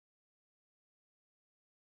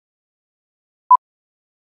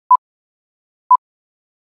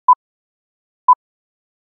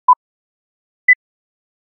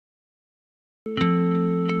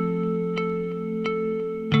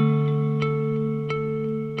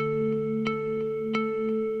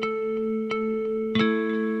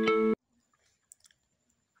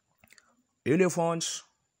Elephants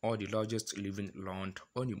are the largest living land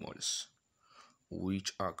animals,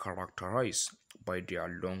 which are characterized by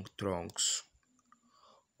their long trunks,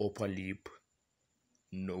 upper lip,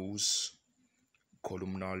 nose,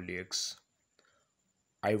 columnar legs,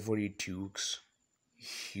 ivory toes,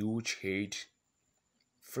 huge head,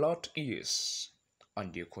 flat ears,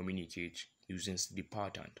 and they communicate using the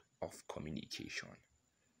pattern of communication.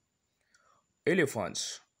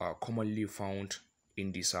 Elephants are commonly found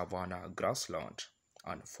in the savanna grassland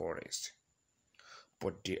and forest,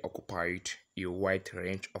 but they occupied a wide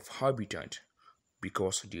range of habitat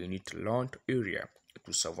because they need land area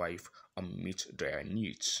to survive and meet their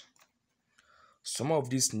needs. Some of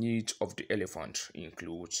these needs of the elephant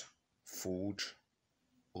include food,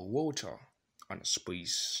 water, and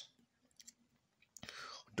space.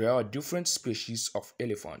 There are different species of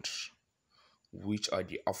elephants, which are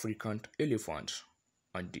the African elephant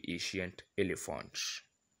and the Asian elephant.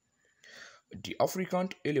 The African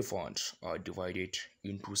elephants are divided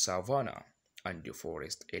into savanna and the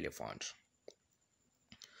forest elephant.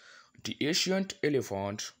 The Asian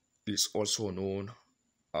elephant is also known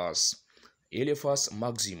as Elephas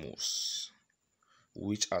maximus,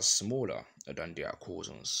 which are smaller than their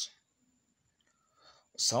cousins.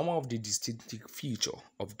 Some of the distinctive features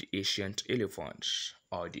of the Asian elephant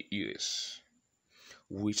are the ears,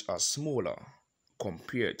 which are smaller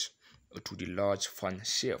compared to the large fan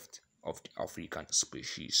shaft of the African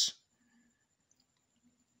species.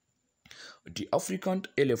 The African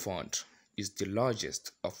elephant is the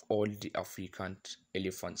largest of all the African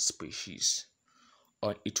elephant species,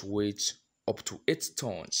 and it weighs up to 8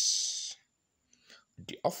 tons.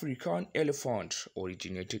 The African elephant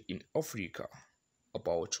originated in Africa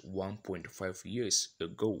about 1.5 years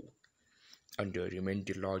ago, and they remain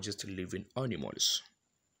the largest living animals.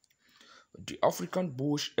 The African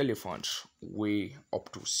bush elephant weigh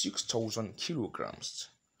up to 6,000 kilograms,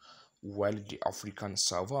 while the African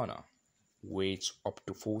savanna weighs up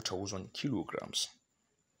to 4,000 kilograms.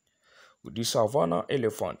 The savanna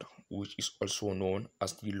elephant, which is also known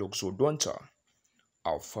as the loxodonta,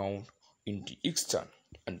 are found in the eastern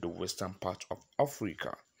and the western part of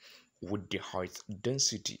Africa, with the highest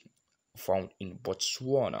density found in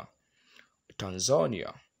Botswana,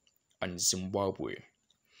 Tanzania, and Zimbabwe,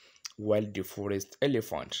 while the forest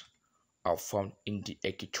elephant are found in the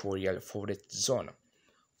equatorial forest zone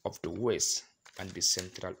of the West and the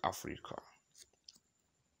Central Africa.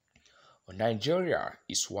 Nigeria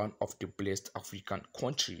is one of the blessed African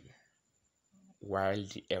countries, while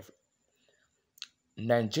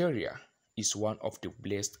Nigeria is one of the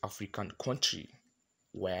blessed African countries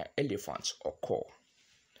where elephants occur,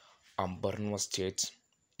 and Borno State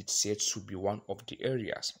is said to be one of the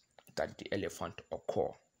areas that the elephant occur.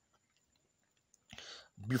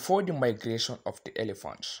 Before the migration of the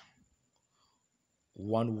elephants,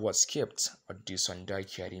 one was kept at the Sandai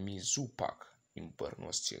Karimi Zoo Park in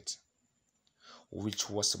Borno State,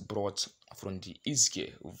 which was brought from the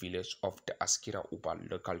Izge village of the Askira Uba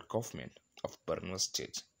local government of Borno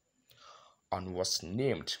State and was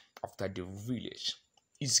named after the village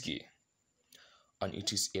Izge, and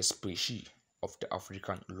it is a species of the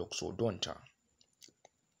African loxodonta.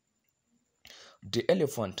 The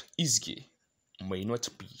elephant Izge may not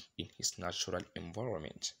be in his natural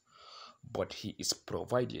environment, but he is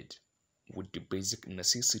provided with the basic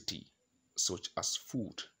necessity such as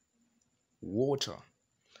food, water,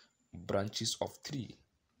 branches of tree,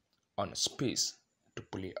 and space to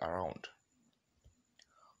play around.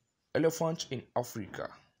 Elephants in Africa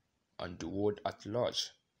and the world at large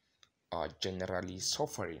are generally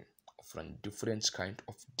suffering from different kinds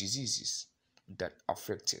of diseases that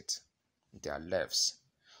affected their lives,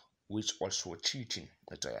 which also threaten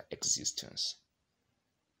their existence,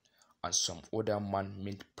 and some other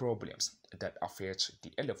man-made problems that affect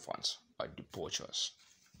the elephants are the poachers.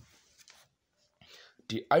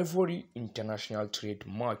 The Ivory international trade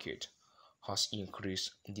market has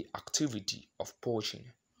increased the activity of poaching,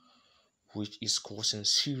 which is causing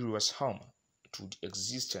serious harm to the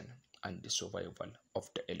existence and the survival of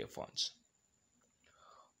the elephants.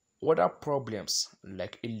 Other problems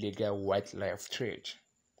like illegal wildlife trade,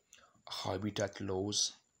 habitat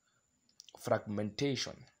loss,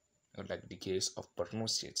 fragmentation, like the case of Borno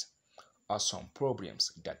State, are some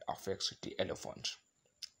problems that affect the elephant.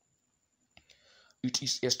 It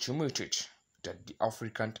is estimated that the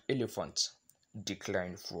African elephant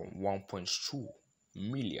declined from 1.2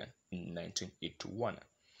 million in 1981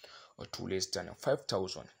 to less than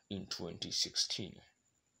 5,000 in 2016.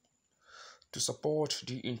 To support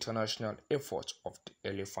the international effort of the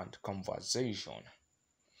elephant conservation,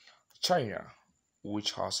 China,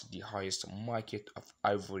 which has the highest market of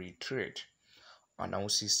ivory trade,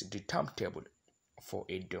 announces the timetable for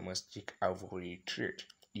a domestic ivory trade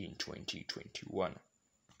in 2021.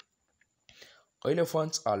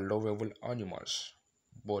 Elephants are lovable animals.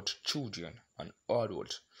 Both children and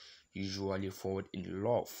adults usually fall in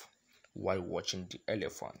love while watching the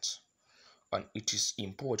elephants, and it is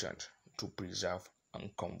important to preserve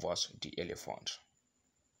and conserve the elephant.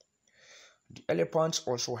 The elephants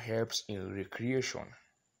also helps in recreation.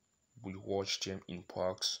 We watch them in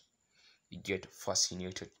parks, we get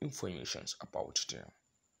fascinated information about them.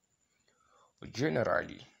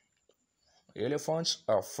 Generally, elephants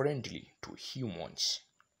are friendly to humans.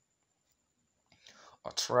 I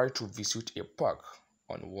try to visit a park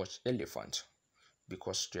and watch elephants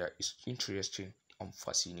because there is interesting and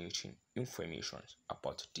fascinating information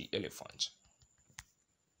about the elephant.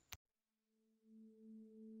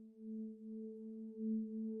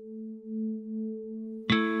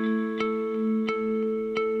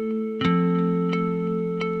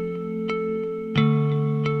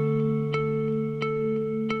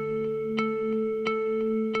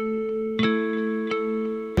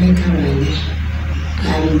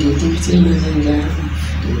 I'm the deputy manager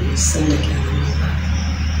of the Senate Animal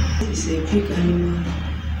Park. It's a big animal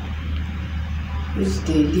which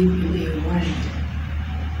they live in a wild,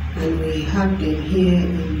 and we have them here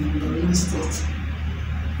in Borno State.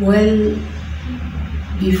 Well,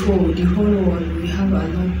 before the whole world, we have a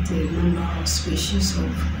lot number of species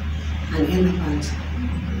of an elephant,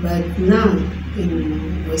 but now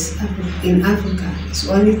in West Africa, it's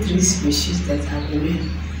only 3 species that have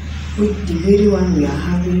remained. With the very one we are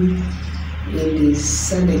having in the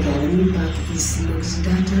Senegal Park is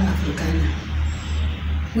Loxodonta africana,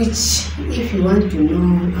 which, if you want to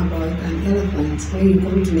know about an elephant, when you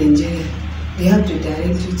come to Nigeria, they have to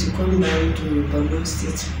direct you to come down to Borno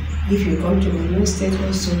State. If you come to Borno State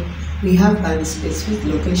also, we have a specific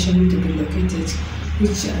location to be located,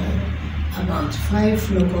 which are about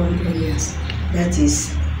 5 local areas. That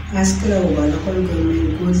is Askra local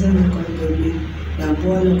government, Goza local government,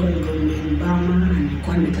 Damboa local government, Bama, and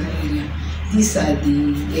Kwandika area. These are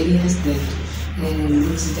the areas that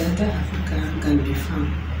Loxodonta africa can be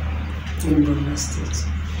found in Borno State.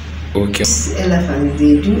 Okay. These elephants,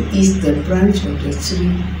 they do eat the branch of the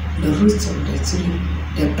tree, the roots of the tree,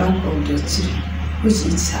 the bark of the tree, which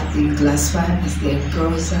is have been classified as their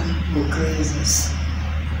browser or grazers.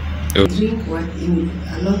 They drink in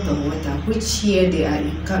a lot of water, which here they are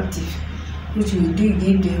in captive, which we do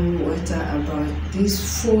give them water about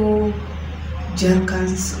these 4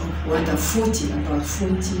 jerrycans of water, about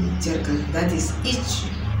 40 jerrycans. That is, each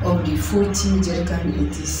of the 40 jerrycans,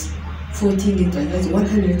 it is 40 liters, that's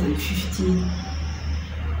 150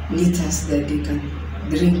 liters that they can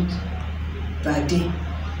drink per day.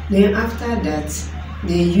 Then after that,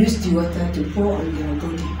 they use the water to pour on their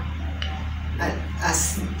body,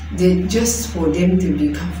 as they just for them to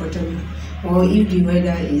be comfortable, or if the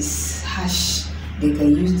weather is harsh, they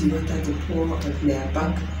can use the water to pour on their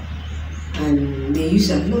back, and they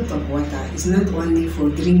use a lot of water. It's not only for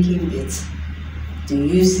drinking, but to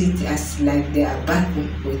use it as like they are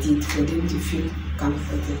bathing with it for them to feel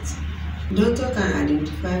comforted. Doctor can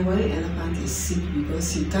identify when an elephant is sick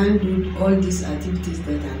because he can't do all these activities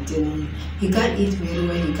that I'm telling you. He can't eat very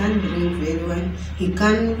well, he can't drink very well, he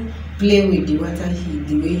can't play with the water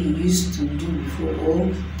the way he used to do before,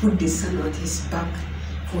 or put the sun on his back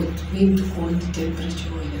for him to hold the temperature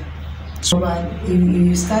weather. So but if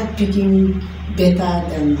you start picking better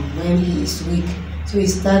than when he is weak, so he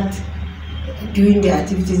start doing the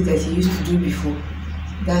activities that he used to do before.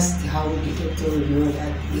 That's how the doctor will know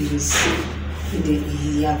that he is sick,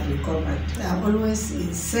 he has recovered. I always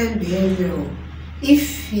in same behavior.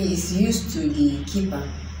 If he is used to the keeper,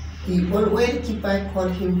 when keeper call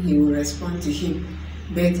him, he will respond to him.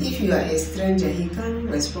 But if you are a stranger, he can't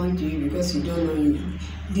respond to you because you don't know him.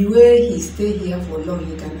 The way he stay here for long,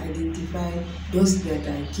 he can identify those that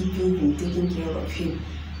are keeping him, taking care of him,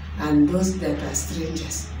 and those that are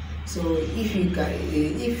strangers. So if you can,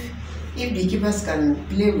 if the keepers can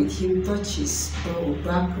play with him, touch his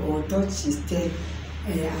back or touch his tail,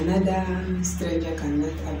 another stranger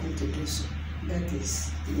cannot able to do so. That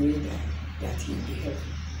is the way that he behaves.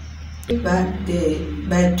 But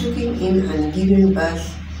by taking in and giving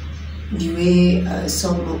birth, the way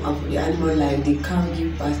some of the animal, like the cow,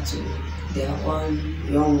 give birth to their own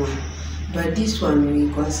young one. But this one,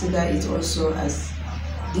 we consider it also as,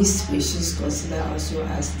 this species consider also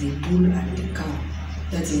as the bull and the cow.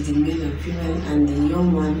 That is the male and female, and the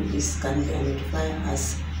young one can be identified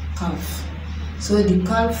as calf. So the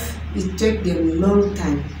calf, it takes them a long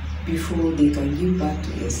time before they can give birth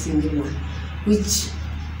to a single one, which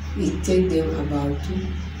it takes them about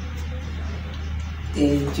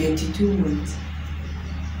 22 months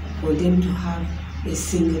for them to have a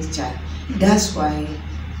single child. That's why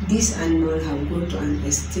this animal have got to an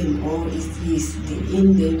extinct, or it is the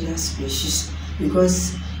endangered species,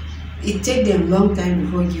 because it takes them long time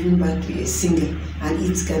before giving birth to a single, and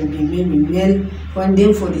it can be maybe male, and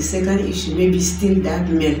then for the second issue maybe still that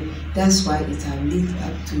male. That's why it have lead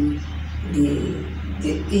up to the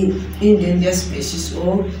endangered species,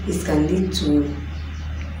 or it can lead to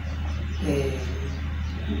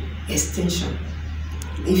extinction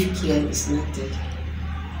if care is not taken.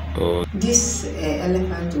 This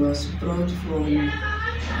elephant was brought from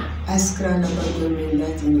Askra local government,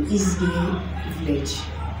 that in Isge village.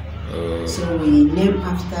 So we name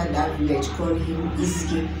after that village, call him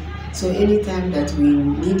Isge. So anytime that we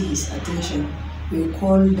need his attention, we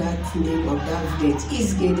call that name of that village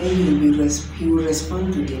Isge, then he will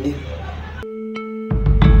respond to the name.